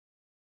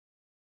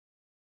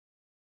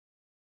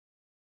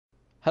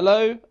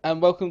Hello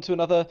and welcome to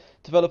another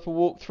developer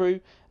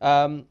walkthrough.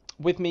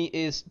 With me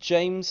is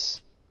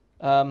James.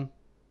 Um,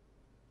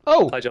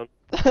 oh, Hi, John.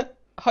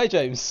 hi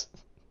James.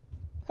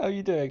 How are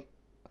you doing?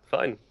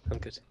 Fine, I'm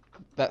good.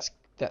 That's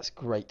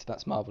great.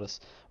 That's marvelous.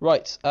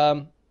 Right.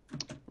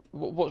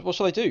 What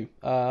shall I do?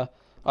 Well,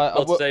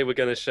 today we're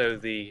going to show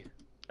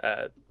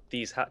uh,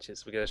 these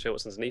hatches. We're going to show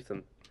what's underneath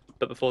them.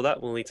 But before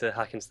that, we'll need to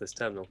hack into this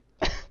terminal.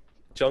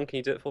 John, can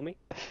you do it for me?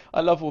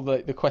 I love all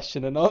the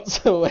question and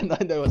answer when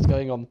I know what's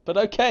going on. But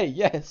okay,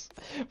 yes,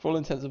 for all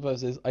intents and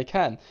purposes, I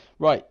can.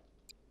 Right.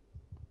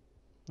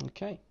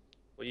 Okay.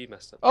 Well, you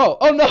messed up. Oh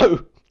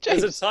no, There's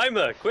a James.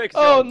 timer! Quick,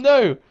 Oh John!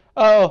 no.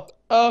 Oh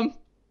um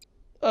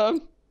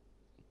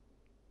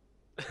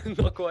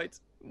Not quite.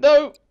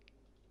 no.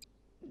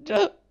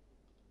 Ju-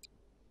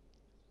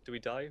 Do we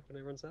die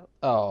when it runs out?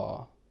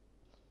 Oh.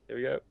 Here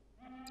we go.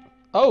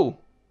 Oh.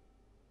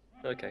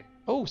 Okay.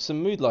 Oh,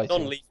 some mood lighting.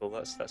 Non-lethal,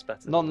 that's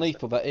better than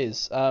Non-lethal, that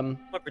is. I'm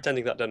not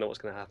pretending that I don't know what's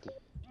going to happen.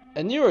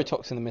 A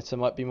neurotoxin emitter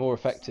might be more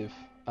effective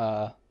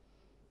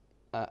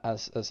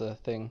as a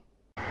thing.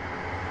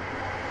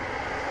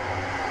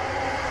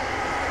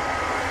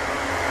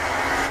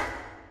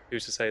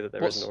 Who's to say that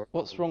there What's isn't?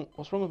 what's wrong?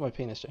 What's wrong with my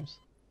penis, James?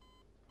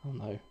 Oh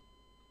no.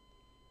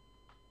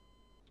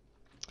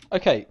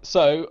 Okay,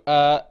 so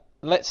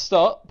let's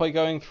start by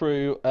going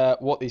through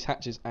what these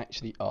hatches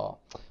actually are.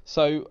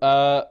 So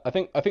I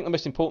think the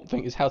most important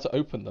thing is how to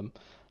open them.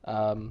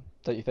 Don't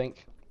you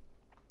think?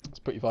 It's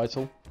pretty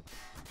vital.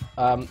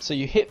 So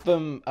you hit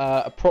them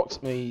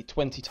approximately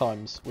 20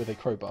 times with a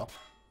crowbar.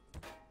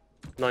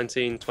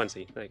 19,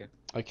 20. There you go.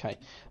 Okay.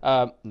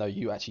 No,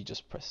 you actually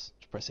just press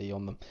E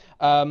on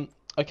them.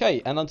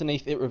 Okay, and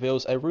underneath it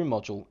reveals a room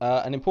module.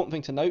 An important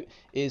thing to note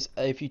is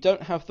if you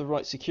don't have the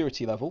right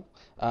security level,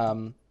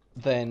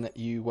 then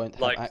you won't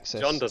have Like,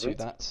 access John to doesn't.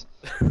 that.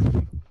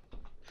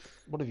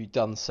 What have you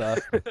done, sir?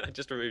 I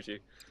just removed you.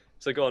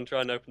 So go on,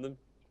 try and open them.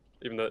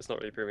 Even though it's not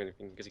really proving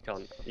anything, because you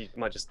can't. You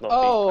might just not be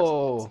pressing buttons.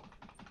 Oh,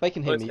 they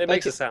can hear Well, me. it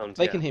makes a sound,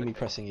 They yeah. can hear me Okay.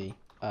 pressing E.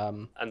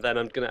 And then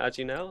I'm going to add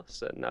you now,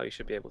 so now you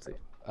should be able to.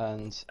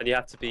 And And you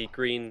have to be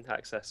green,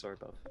 access, or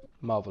above.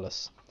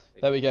 marvelous.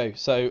 There we go.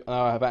 So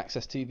now I have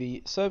access to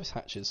the service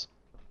hatches.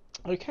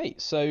 Okay,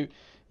 so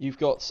you've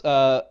got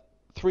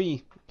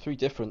three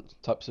different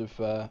types of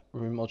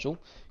room module.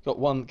 You've got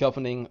one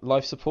governing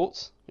life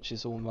support, which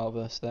is all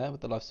marvelous there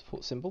with the life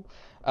support symbol.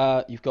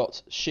 You've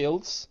got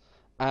shields,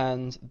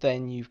 and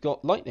then you've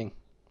got lightning.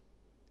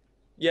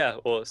 Yeah,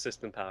 or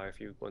system power if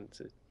you want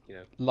to,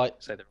 Light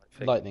say the right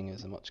thing. lightning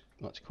is a much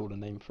cooler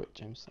name for it,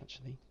 James.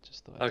 Actually,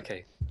 just thought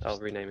Okay, I'll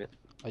rename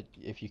it.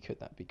 if you could,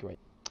 that'd be great.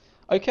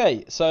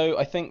 Okay, so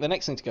I think the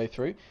next thing to go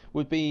through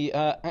would be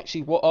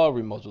actually what are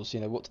room modules?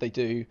 What do they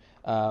do,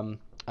 and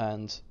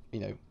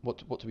what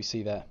do we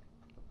see there?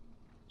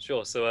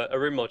 Sure, so a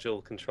room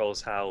module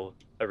controls how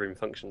a room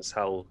functions,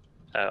 how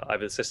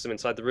either the system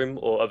inside the room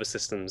or other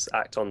systems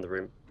act on the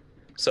room.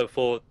 So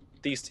for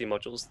these two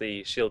modules,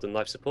 the shield and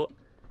life support,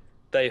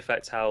 they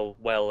affect how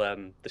well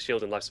the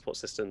shield and life support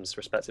systems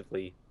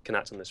respectively can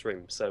act on this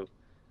room. So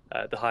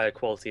the higher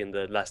quality and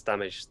the less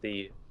damage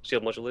the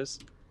shield module is,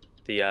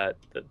 the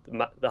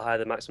higher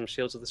the maximum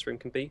shields of this room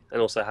can be,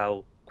 and also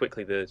how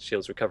quickly the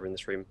shields recover in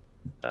this room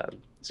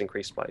is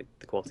increased by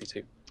the quality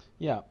too.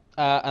 Yeah,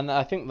 and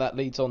I think that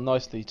leads on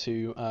nicely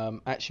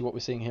to actually what we're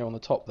seeing here on the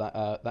top,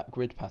 that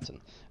grid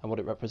pattern and what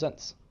it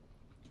represents.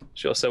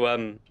 Sure. So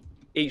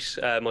each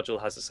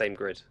module has the same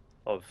grid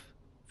of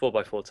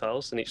 4x4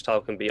 tiles, and each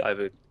tile can be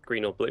either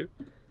green or blue.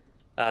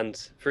 And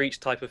for each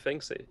type of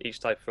thing, so each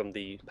type from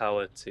the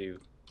power to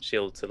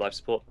shield to life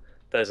support,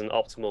 there's an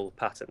optimal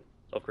pattern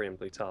of green and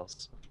blue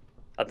tiles.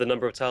 And the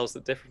number of tiles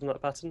that differ from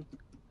that pattern,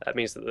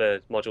 means that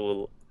the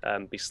module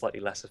will be slightly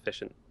less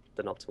efficient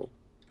than optimal.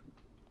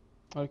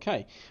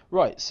 Okay,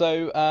 right.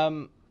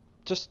 So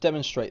just to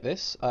demonstrate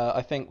this,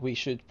 I think we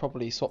should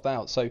probably swap that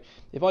out. So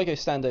if I go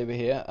stand over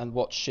here and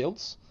watch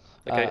shields,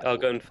 Okay, I'll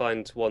go and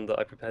find one that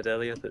I prepared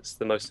earlier that's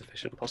the most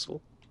efficient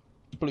possible.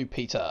 Blue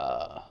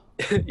Peter.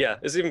 Yeah,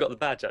 it's even got the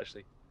badge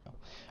actually.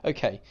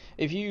 Okay,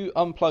 if you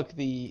unplug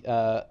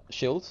the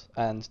shield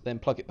and then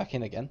plug it back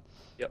in again.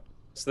 Yep.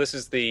 So this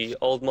is the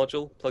old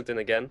module plugged in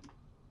again.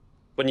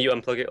 When you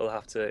unplug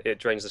it, it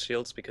drains the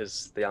shields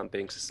because they aren't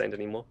being sustained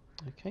anymore.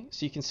 Okay,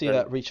 so you can see Then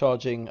that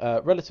recharging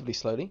relatively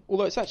slowly,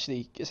 although it's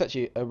actually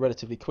a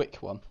relatively quick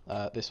one.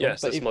 This one,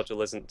 yes, but this if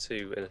module isn't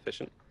too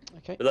inefficient.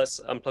 okay, But let's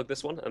unplug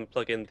this one and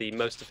plug in the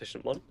most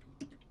efficient one,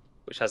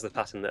 which has the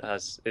pattern that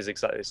is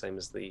exactly the same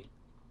as the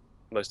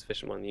most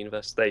efficient one in the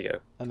universe. There you go.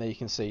 and there you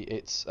can see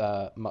it's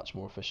much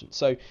more efficient.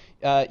 So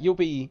you'll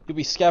be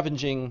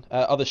scavenging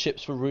other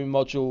ships for room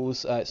modules,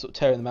 sort of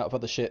tearing them out of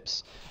other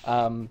ships,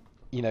 and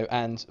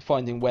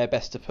finding where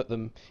best to put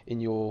them in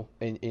your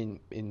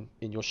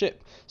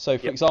ship. So,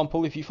 for Yep.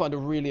 example, if you find a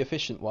really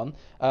efficient one,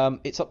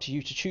 it's up to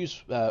you to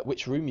choose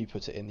which room you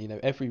put it in.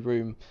 Every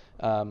room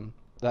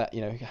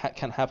that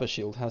can have a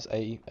shield has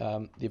the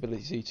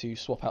ability to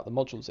swap out the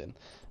modules in.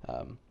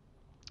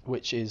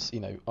 which is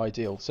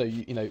ideal. So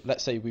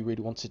let's say we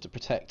really wanted to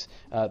protect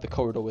the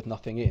corridor with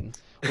nothing in,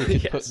 we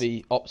could put Yes.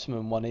 the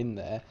optimum one in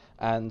there,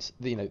 and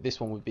this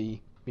one would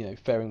be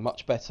faring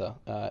much better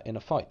in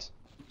a fight.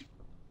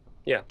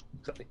 Yeah,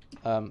 exactly.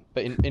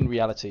 But in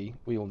reality,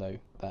 we all know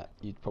that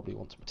you'd probably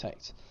want to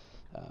protect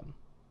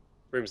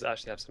Rooms that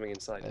actually have something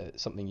inside.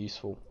 something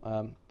useful.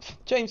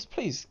 James,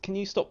 please, can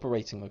you stop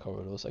berating the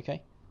corridors,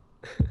 okay?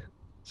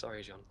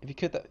 Sorry, John. If you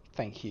could,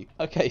 thank you.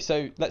 Okay,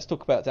 so let's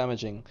talk about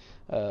damaging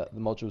the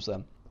modules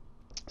then.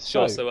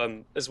 Sure.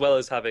 So as well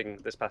as having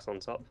this pattern on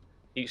top,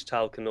 each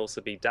tile can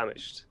also be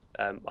damaged,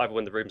 either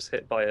when the room's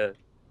hit by a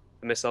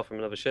missile from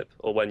another ship,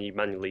 or when you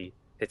manually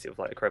hit it with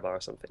like a crowbar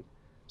or something.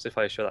 So if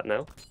I show that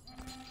now,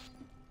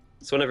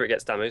 so whenever it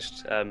gets damaged,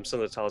 some of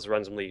the tiles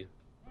randomly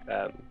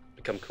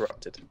become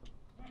corrupted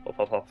or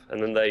pop off,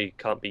 and then they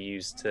can't be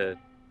used to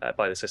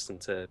by the system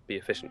to be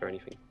efficient or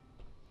anything.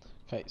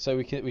 Okay, so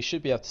we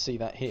should be able to see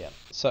that here.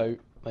 So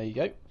there you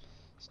go.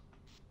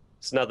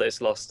 So now that it's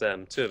lost 2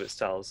 of its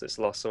tiles, it's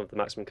lost some of the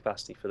maximum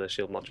capacity for the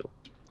shield module.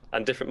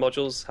 And different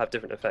modules have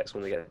different effects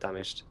when they get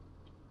damaged.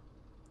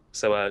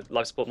 So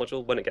life support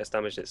module, when it gets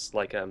damaged, it's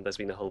like there's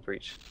been a hull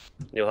breach.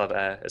 You'll have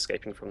air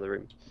escaping from the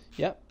room.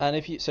 Yeah, and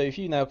if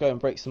you now go and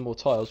break some more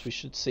tiles, we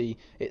should see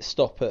it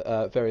stop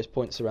at various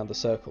points around the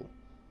circle.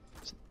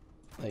 So,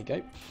 there you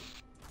go.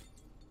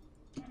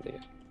 Yeah.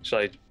 Should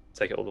I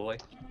take it all the way?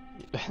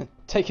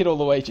 Take it all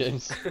the way,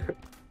 James.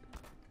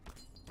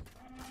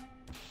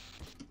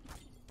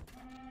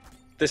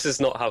 This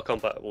is not how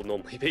combat will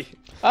normally be.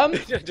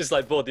 Just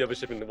like board the other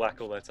ship and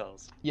whack all their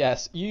tiles.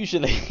 Yes,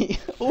 usually.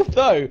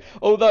 although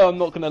I'm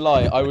not going to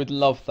lie, I would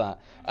love that.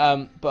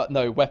 But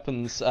no,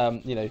 weapons,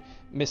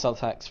 missile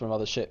attacks from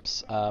other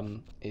ships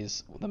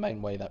is the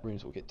main way that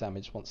rooms will get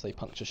damaged once they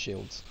puncture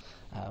shields.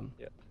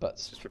 Yeah, but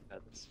just repair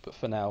this. But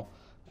for now,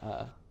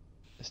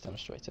 let's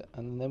demonstrate it,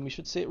 and then we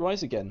should see it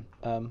rise again.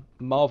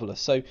 Marvelous.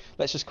 So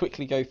let's just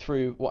quickly go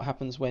through what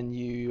happens when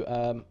you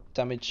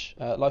damage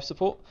life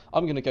support.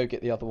 I'm going to go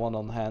get the other one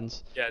on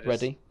hand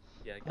ready.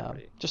 Yeah, get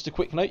ready. Just a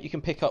quick note: you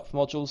can pick up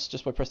modules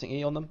just by pressing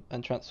E on them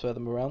and transfer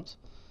them around.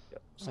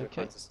 Yep. So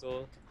Okay. to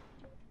store.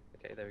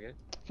 Okay, there we go.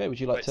 Okay, would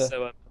you like to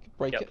So,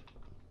 break yep.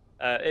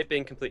 it? It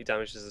being completely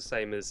damaged is the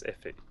same as if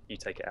you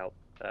take it out,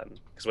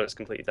 because when it's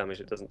completely damaged,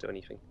 it doesn't do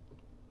anything.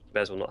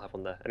 May as well not have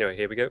one there. Anyway,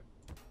 here we go.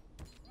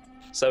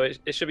 So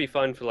it should be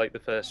fine for like the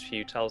first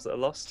few tiles that are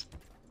lost,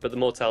 but the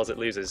more tiles it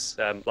loses,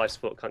 life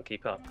support can't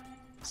keep up,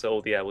 so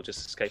all the air will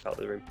just escape out of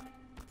the room.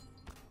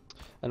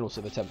 And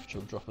also the temperature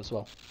will drop as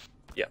well.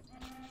 Yeah.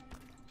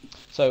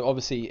 So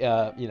obviously,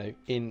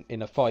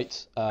 in a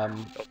fight,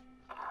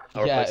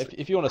 I'll yeah, replace it.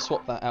 if you want to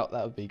swap that out,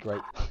 that would be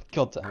great.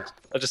 God damn it.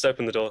 I'll just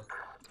open the door.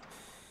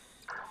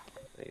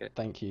 There you go.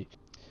 Thank you.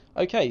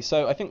 Okay,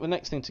 so I think the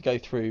next thing to go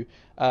through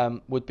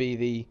would be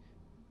the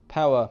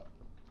power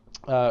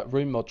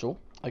room module.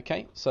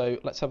 Okay, so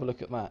let's have a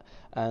look at that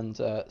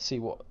and see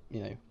what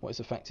is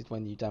affected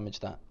when you damage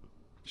that.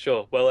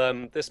 Sure.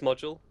 Well, this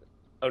module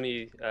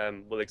only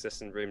will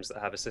exist in rooms that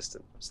have a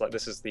system. So like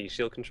this is the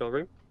shield control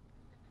room,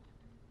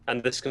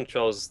 and this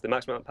controls the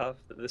maximum amount of power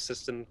that this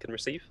system can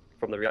receive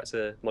from the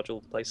reactor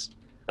module place.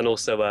 And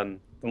also,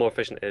 the more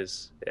efficient it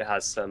is, it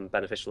has some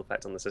beneficial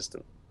effect on the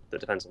system that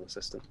depends on the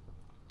system.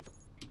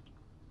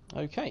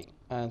 Okay,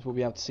 and we'll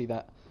be able to see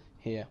that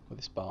here with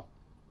this bar.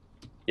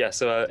 Yeah,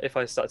 so if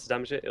I start to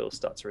damage it, it'll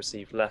start to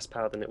receive less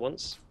power than it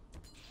wants.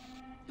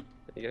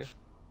 There you go.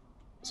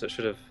 So it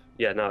should have...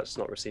 Yeah, now it's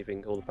not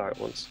receiving all the power at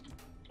once.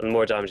 And the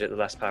more I damage it, the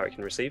less power it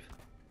can receive.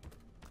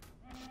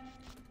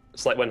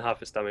 It's like when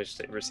half is damaged,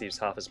 it receives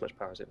half as much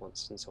power as it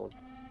wants, and so on.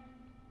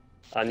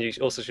 And you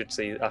also should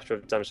see, after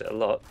I've damaged it a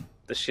lot,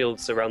 the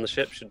shields around the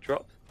ship should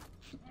drop.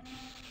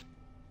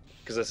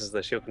 Because this is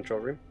the shield control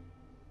room.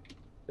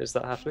 Is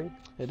that happening?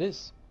 It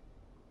is.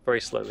 Very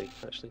slowly,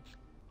 actually.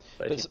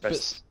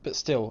 But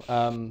still,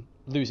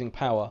 losing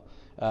power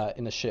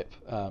in a ship,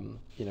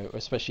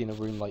 especially in a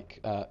room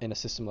like in a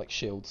system like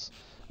shields,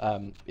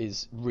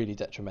 is really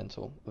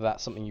detrimental.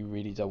 That's something you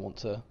really don't want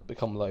to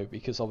become low,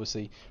 because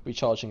obviously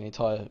recharging the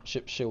entire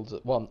ship's shields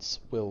at once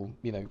will,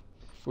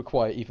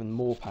 require even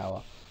more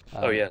power.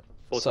 Oh yeah,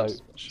 4 so times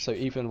as much. so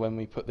even when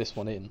we put this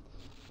one in, it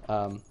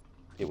will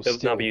They'll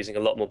still now be using a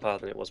lot more power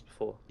than it was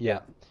before. yeah.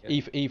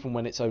 Yeah. Even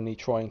when it's only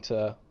trying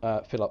to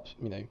fill up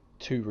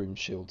 2 room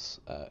shields,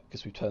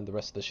 because we turned the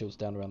rest of the shields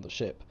down around the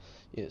ship,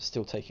 it's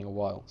still taking a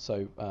while.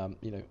 So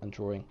and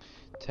drawing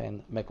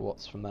 10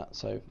 megawatts from that.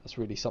 So that's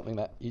really something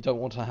that you don't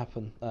want to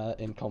happen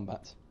in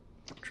combat.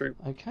 True.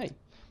 Okay,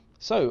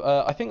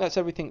 so I think that's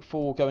everything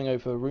for going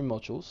over room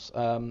modules.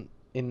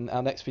 In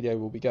our next video,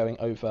 we'll be going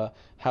over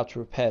how to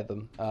repair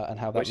them and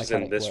how that Which is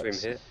in mechanic this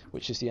works, room here.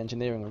 which is the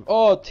engineering room.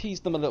 Oh, tease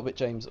them a little bit,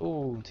 James.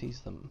 Oh,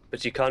 tease them.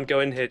 But you can't go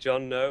in here,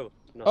 John. No.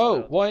 Not Oh,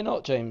 allowed. why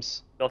not,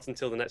 James? Not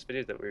until the next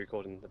video that we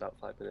record in about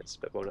 5 minutes,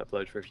 but won't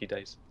upload for a few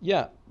days.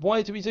 Yeah,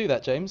 why do we do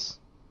that, James?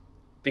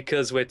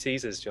 Because we're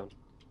teasers, John.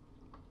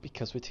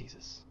 Because we're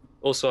teasers.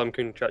 Also, I'm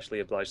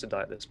contractually obliged to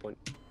die at this point.